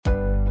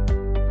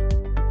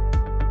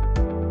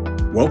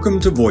Welcome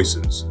to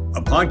Voices,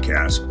 a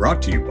podcast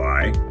brought to you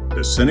by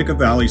the Seneca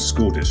Valley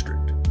School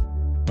District.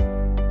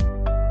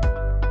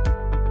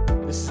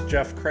 This is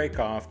Jeff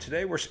Krakoff.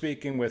 Today we're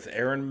speaking with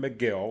Aaron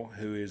McGill,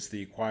 who is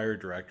the choir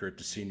director at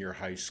the senior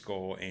high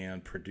school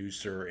and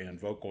producer and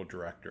vocal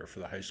director for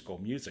the high school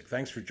music.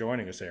 Thanks for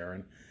joining us,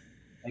 Aaron.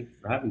 Thanks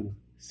for having me.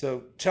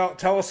 So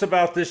tell us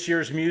about this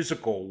year's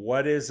musical.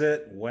 What is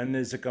it? When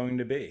is it going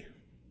to be?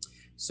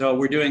 So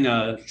we're doing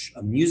a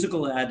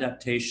musical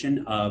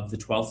adaptation of The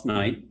Twelfth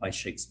Night by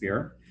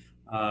Shakespeare.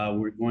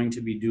 We're going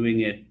to be doing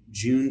it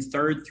June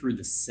 3rd through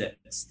the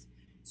 6th.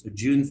 So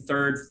June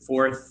 3rd,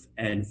 4th,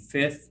 and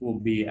 5th will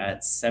be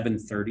at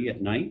 7:30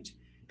 at night.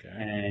 Okay.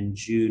 And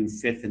June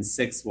 5th and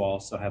 6th will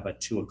also have a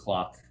 2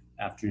 o'clock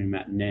afternoon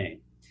matinee.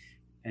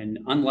 And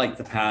unlike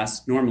the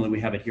past, normally we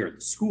have it here at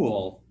the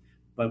school,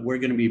 but we're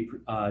going to be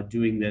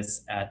doing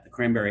this at the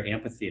Cranberry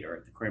Amphitheater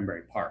at the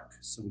Cranberry Park.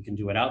 So we can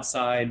do it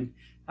outside,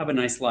 have a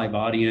nice live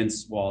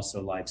audience. We'll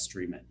also live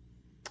stream it.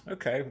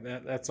 Okay,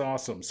 that's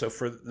awesome. So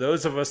for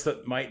those of us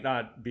that might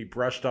not be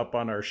brushed up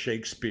on our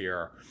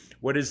Shakespeare,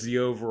 what is the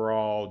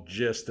overall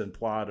gist and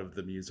plot of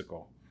the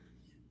musical?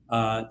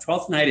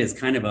 Twelfth Night is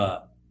kind of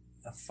a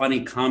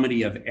funny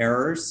comedy of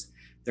errors.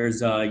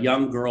 There's a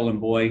young girl and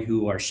boy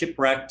who are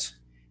shipwrecked,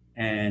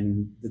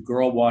 and the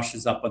girl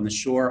washes up on the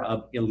shore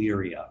of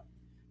Illyria.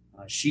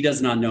 She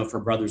does not know if her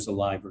brother's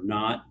alive or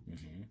not.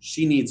 Mm-hmm.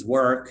 She needs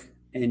work,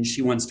 and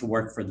she wants to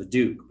work for the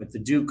Duke, but the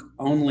Duke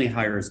only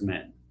hires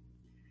men.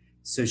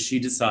 So she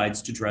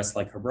decides to dress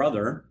like her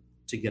brother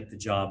to get the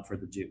job for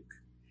the Duke.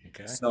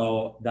 Okay.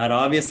 So that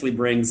obviously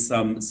brings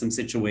some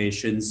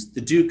situations.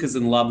 The Duke is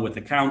in love with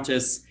the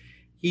Countess.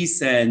 He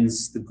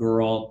sends the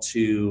girl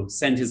to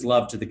send his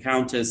love to the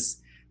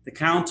Countess. The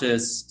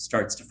Countess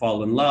starts to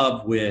fall in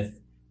love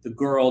with the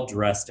girl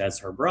dressed as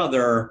her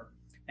brother,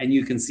 and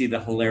you can see the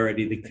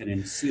hilarity that can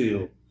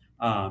ensue.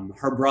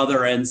 Her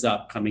brother ends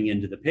up coming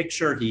into the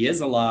picture. He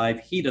is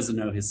alive. He doesn't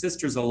know his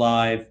sister's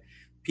alive.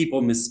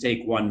 People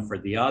mistake one for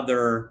the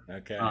other.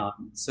 Okay.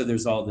 So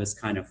there's all this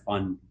kind of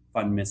fun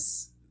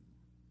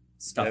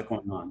stuff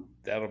going on.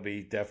 That'll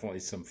be definitely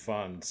some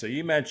fun. So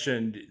you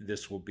mentioned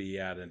this will be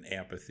at an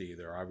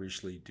amphitheater,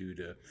 obviously due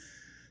to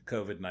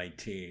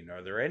COVID-19.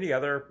 Are there any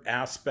other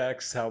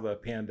aspects how the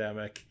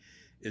pandemic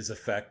is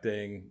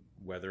affecting,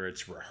 whether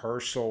it's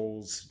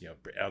rehearsals,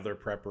 other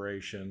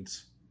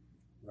preparations?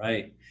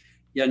 Right.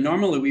 Yeah,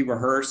 normally we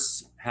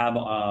have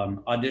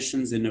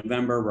auditions in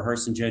November,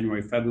 rehearse in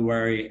January,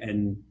 February,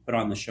 and put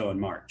on the show in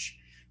March.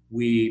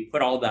 We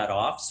put all that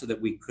off so that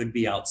we could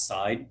be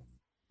outside.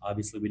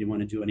 Obviously, we didn't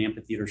want to do an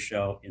amphitheater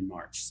show in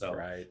March. So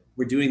right.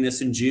 We're doing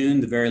this in June,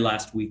 the very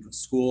last week of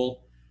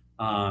school,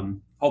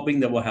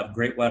 hoping that we'll have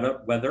great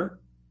weather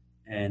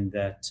and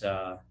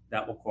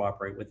that will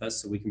cooperate with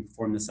us so we can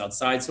perform this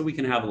outside so we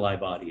can have a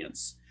live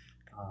audience.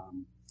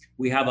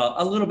 We have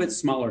a little bit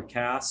smaller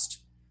cast.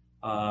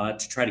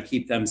 To try to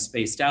keep them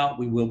spaced out.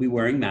 We will be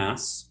wearing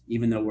masks,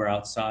 even though we're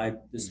outside.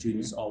 The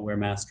students all wear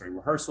masks during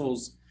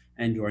rehearsals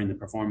and during the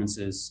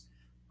performances.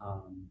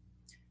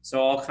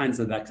 So all kinds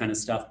of that kind of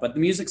stuff. But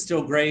the music's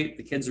still great.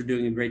 The kids are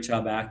doing a great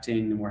job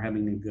acting, and we're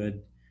having a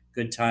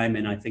good time.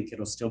 And I think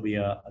it'll still be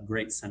a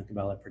great Seneca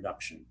Valley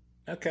production.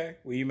 Okay.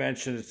 Well, you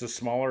mentioned it's a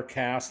smaller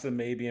cast than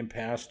maybe in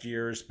past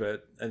years,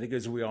 but I think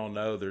as we all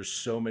know, there's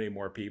so many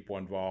more people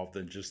involved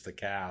than just the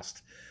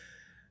cast.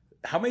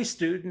 How many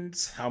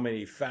students, how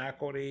many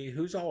faculty,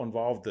 who's all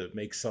involved to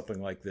make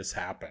something like this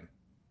happen?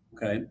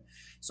 Okay.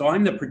 So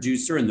I'm the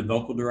producer and the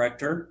vocal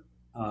director.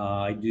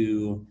 I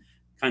do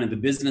kind of the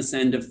business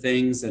end of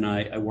things, and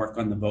I work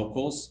on the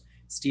vocals.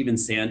 Steven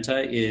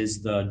Santa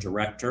is the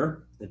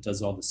director that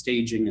does all the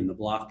staging and the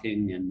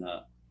blocking and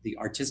the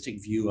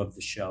artistic view of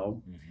the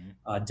show.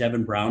 Mm-hmm.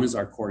 Devin Brown is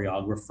our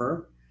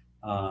choreographer.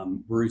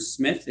 Bruce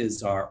Smith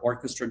is our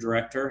orchestra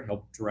director.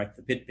 He'll direct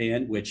the pit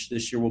band, which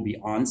this year will be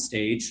on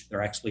stage.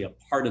 They're actually a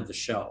part of the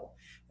show.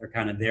 They're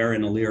kind of there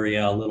in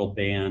Illyria, a little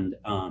band.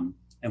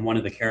 And one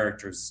of the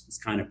characters is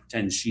kind of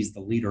pretends she's the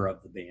leader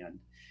of the band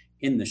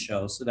in the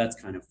show. So that's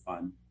kind of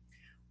fun.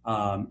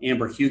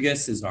 Amber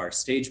Hugus is our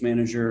stage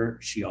manager.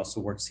 She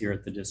also works here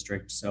at the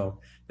district.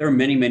 So there are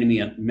many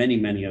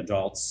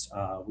adults.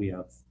 We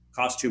have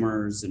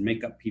costumers and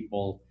makeup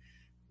people.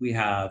 We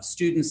have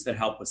students that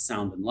help with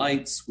sound and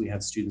lights. We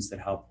have students that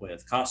help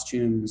with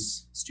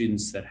costumes,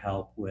 students that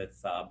help with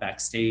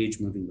backstage,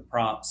 moving the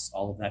props,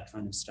 all of that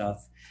kind of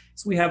stuff.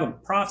 So we have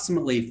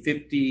approximately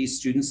 50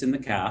 students in the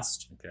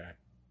cast. Okay.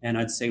 And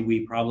I'd say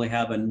we probably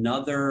have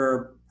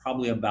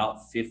probably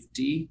about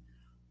 50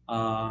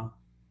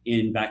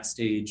 in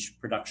backstage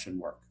production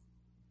work.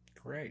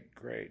 Great.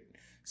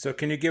 So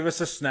can you give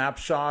us a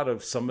snapshot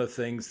of some of the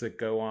things that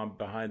go on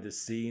behind the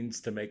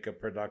scenes to make a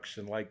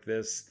production like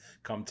this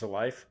come to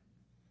life?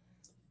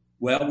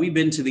 Well, we've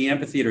been to the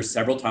amphitheater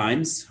several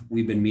times.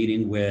 We've been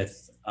meeting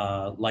with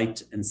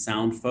light and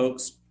sound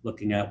folks,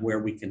 looking at where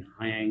we can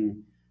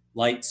hang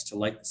lights to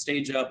light the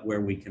stage up,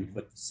 where we can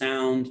put the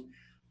sound.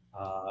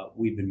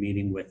 We've been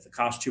meeting with the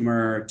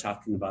costumer,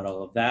 talking about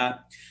all of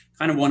that.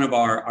 Kind of one of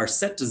our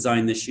set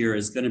design this year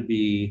is going to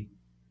be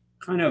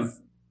kind of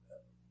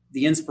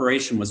the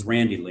inspiration was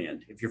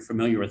Randyland. If you're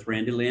familiar with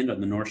Randyland on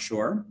the North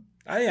Shore.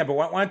 I am, but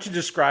why don't you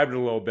describe it a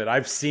little bit?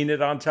 I've seen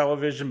it on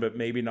television, but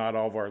maybe not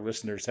all of our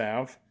listeners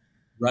have.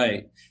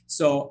 Right.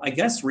 So I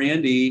guess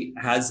Randy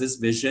has this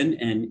vision,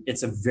 and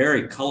it's a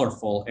very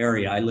colorful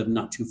area. I live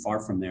not too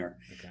far from there.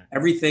 Okay.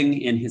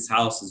 Everything in his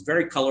house is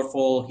very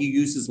colorful. He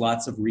uses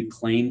lots of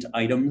reclaimed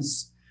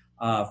items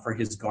for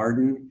his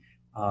garden.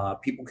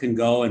 People can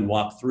go and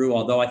walk through,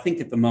 although I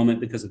think at the moment,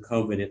 because of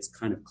COVID, it's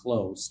kind of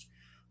closed.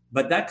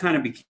 But that kind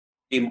of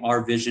became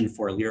our vision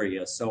for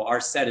Elyria. So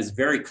our set is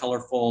very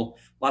colorful,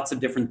 lots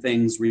of different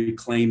things,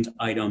 reclaimed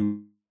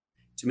items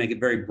to make it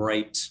very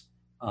bright,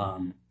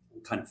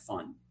 kind of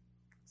fun.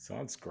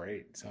 Sounds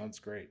great.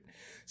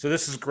 So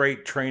this is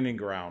great training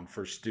ground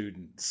for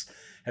students.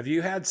 Have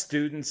you had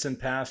students in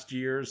past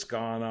years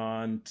gone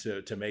on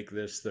to make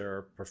this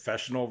their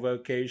professional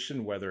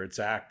vocation, whether it's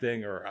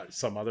acting or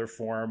some other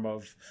form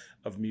of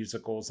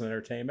musicals and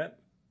entertainment?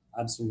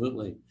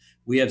 Absolutely.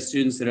 We have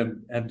students that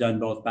have done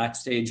both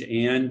backstage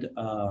and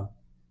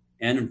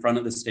in front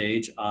of the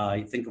stage.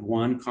 I think of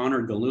one,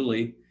 Connor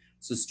Galuli.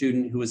 It's a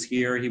student who was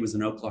here. He was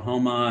in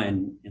Oklahoma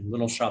and in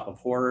Little Shop of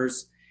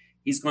Horrors.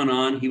 He's gone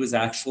on. He was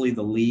actually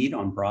the lead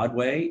on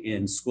Broadway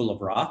in School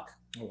of Rock.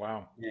 Oh,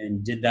 wow.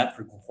 And did that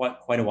for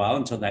quite a while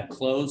until that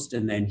closed.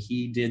 And then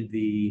he did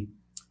the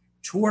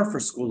tour for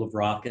School of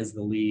Rock as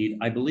the lead.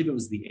 I believe it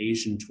was the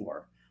Asian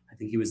tour. I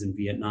think he was in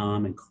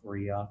Vietnam and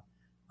Korea.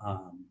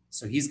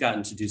 So he's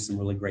gotten to do some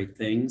really great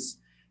things.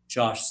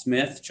 Josh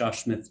Smith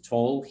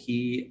Toll,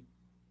 he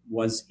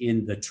was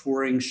in the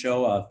touring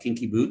show of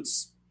Kinky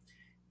Boots.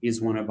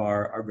 He's one of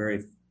our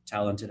very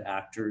talented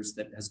actors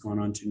that has gone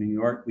on to New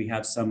York. We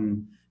have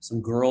some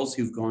girls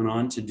who've gone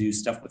on to do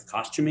stuff with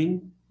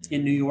costuming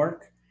in New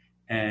York,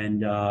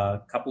 and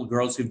a couple of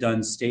girls who've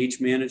done stage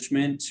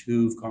management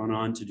who've gone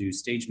on to do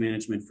stage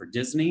management for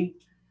Disney.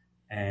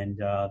 And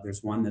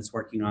there's one that's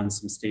working on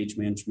some stage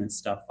management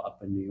stuff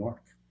up in New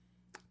York.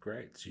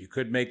 Great. So you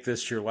could make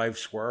this your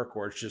life's work,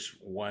 or it's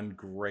just one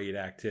great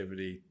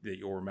activity that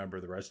you'll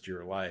remember the rest of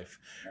your life,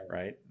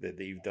 right? That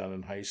you've done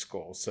in high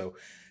school. So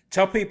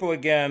tell people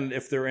again,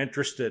 if they're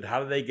interested,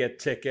 how do they get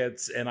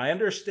tickets? And I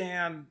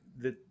understand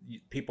that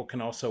people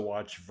can also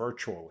watch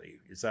virtually.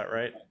 Is that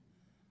right?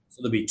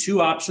 So there'll be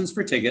two options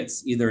for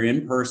tickets, either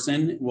in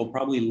person. We'll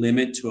probably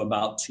limit to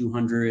about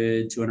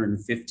 200,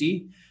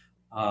 250,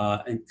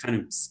 and kind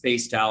of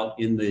spaced out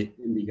in the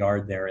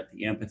yard there at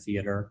the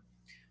amphitheater.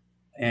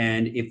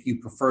 And if you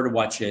prefer to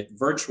watch it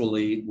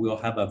virtually, we'll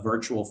have a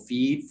virtual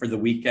feed for the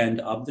weekend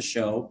of the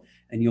show,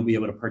 and you'll be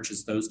able to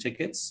purchase those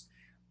tickets.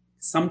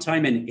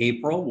 Sometime in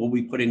April, we'll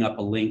be putting up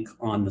a link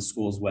on the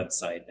school's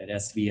website at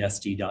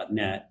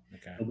svsd.net.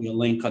 Okay. There'll be a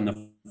link on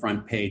the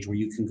front page where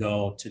you can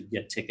go to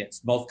get tickets,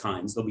 both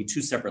kinds. There'll be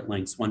two separate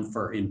links, one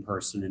for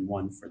in-person and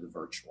one for the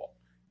virtual.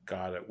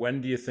 Got it.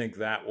 When do you think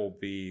that will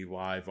be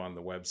live on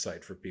the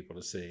website for people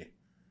to see?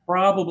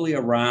 Probably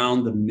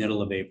around the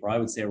middle of April. I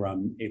would say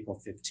around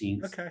April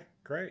 15th. Okay,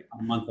 great.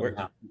 A month and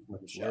a half before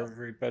the show.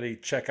 Everybody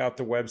check out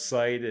the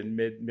website in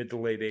mid to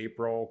late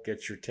April.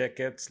 Get your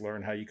tickets.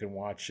 Learn how you can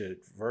watch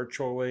it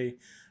virtually.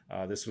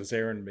 This was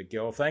Aaron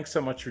McGill. Thanks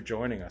so much for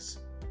joining us.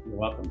 You're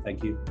welcome.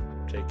 Thank you.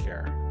 Take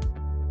care.